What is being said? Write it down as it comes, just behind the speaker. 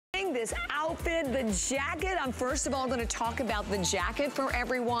loving this outfit, the jacket. I'm first of all going to talk about the jacket for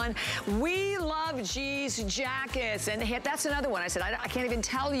everyone. We love G's jackets. And that's another one. I said, I can't even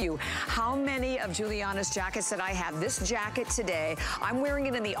tell you how many of Giuliana's jackets that I have. This jacket today, I'm wearing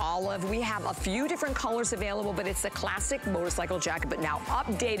it in the olive. We have a few different colors available, but it's the classic motorcycle jacket, but now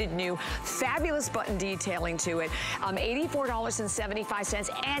updated, new, fabulous button detailing to it. $84.75,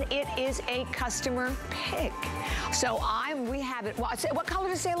 and it is a customer pick. So we have it. What color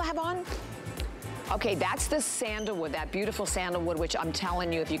does Sayla have on? Okay, that's the sandalwood, that beautiful sandalwood, which I'm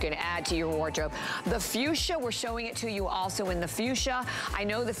telling you, if you can add to your wardrobe. The fuchsia, we're showing it to you also in the fuchsia. I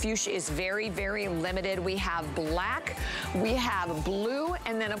know the fuchsia is very, very limited. We have black, we have blue,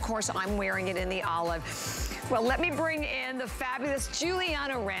 and then of course I'm wearing it in the olive. Well, let me bring in the fabulous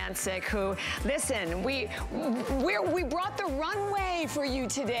Giuliana Rancic, who, listen, we brought the runway for you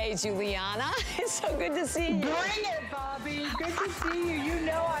today, Giuliana. It's so good to see you. Bring it, Bobby. Good to see you. You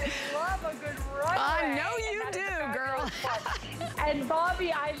know I love a good runway. I know you do, girl. And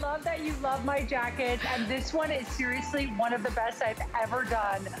Bobby, I love that you love my jacket, and this one is seriously one of the best I've ever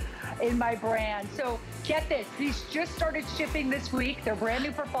done in my brand. So get this, these just started shipping this week. They're brand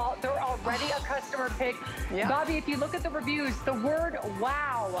new for fall. They're already a customer pick. Yeah. Bobby, if you look at the reviews, the word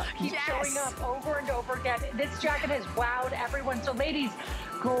wow keeps showing up over and over again. This jacket has wowed everyone. So ladies,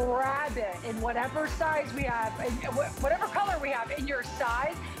 grab it in whatever size we have, in whatever color we have in your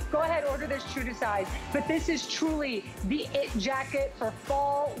size. Go ahead, order this true to size. But this is truly the it jacket for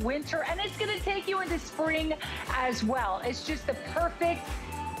fall, winter, and it's gonna take you into spring as well. It's just the perfect,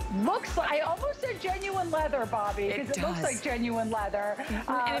 looks like, I almost said genuine leather, Bobby, because it looks like genuine leather.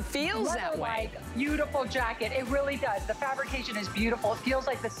 And it feels that way. Beautiful jacket. It really does. The fabrication is beautiful. It feels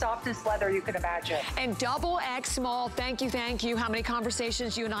like the softest leather you can imagine. And double X small. Thank you, thank you. How many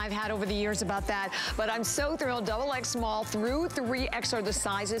conversations you and I have had over the years about that. But I'm so thrilled. Double X small through 3X are the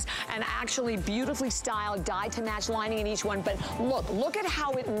sizes, and actually beautifully styled, dyed to match lining in each one. But look at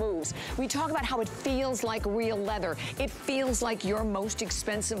how it moves. We talk about how it feels like real leather. It feels like your most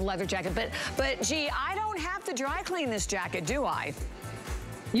expensive leather jacket. But gee, I don't have to dry clean this jacket, do I?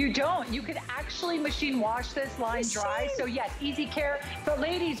 You don't. You could actually machine wash this, line dry. So yes, easy care. But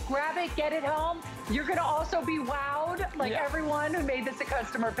ladies, grab it, get it home. You're gonna also be wowed like everyone who made this a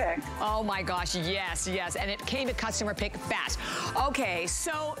customer pick. Oh my gosh, yes, yes. And it came a customer pick fast. Okay,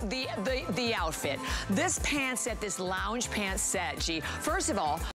 so the outfit. This pant set, this lounge pant set, gee, first of all,